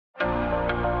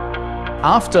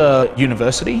After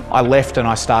university, I left and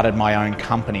I started my own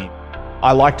company.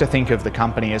 I like to think of the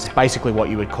company as basically what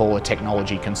you would call a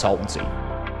technology consultancy.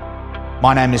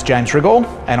 My name is James Riggal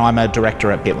and I'm a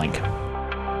director at BitLink.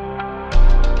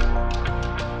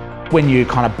 When you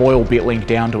kind of boil BitLink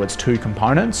down to its two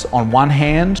components, on one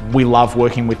hand, we love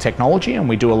working with technology and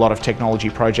we do a lot of technology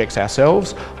projects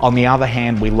ourselves. On the other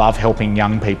hand, we love helping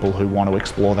young people who want to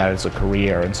explore that as a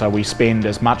career. And so we spend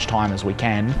as much time as we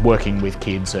can working with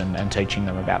kids and teaching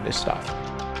them about this stuff.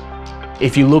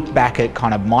 If you look back at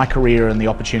kind of my career and the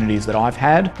opportunities that I've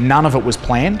had, none of it was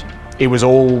planned. It was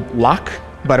all luck.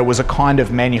 But it was a kind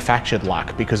of manufactured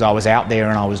luck because I was out there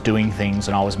and I was doing things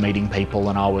and I was meeting people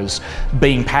and I was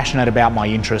being passionate about my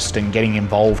interest and getting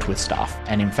involved with stuff.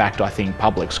 And in fact, I think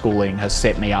public schooling has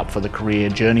set me up for the career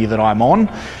journey that I'm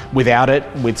on. Without it,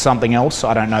 with something else,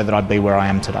 I don't know that I'd be where I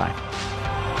am today.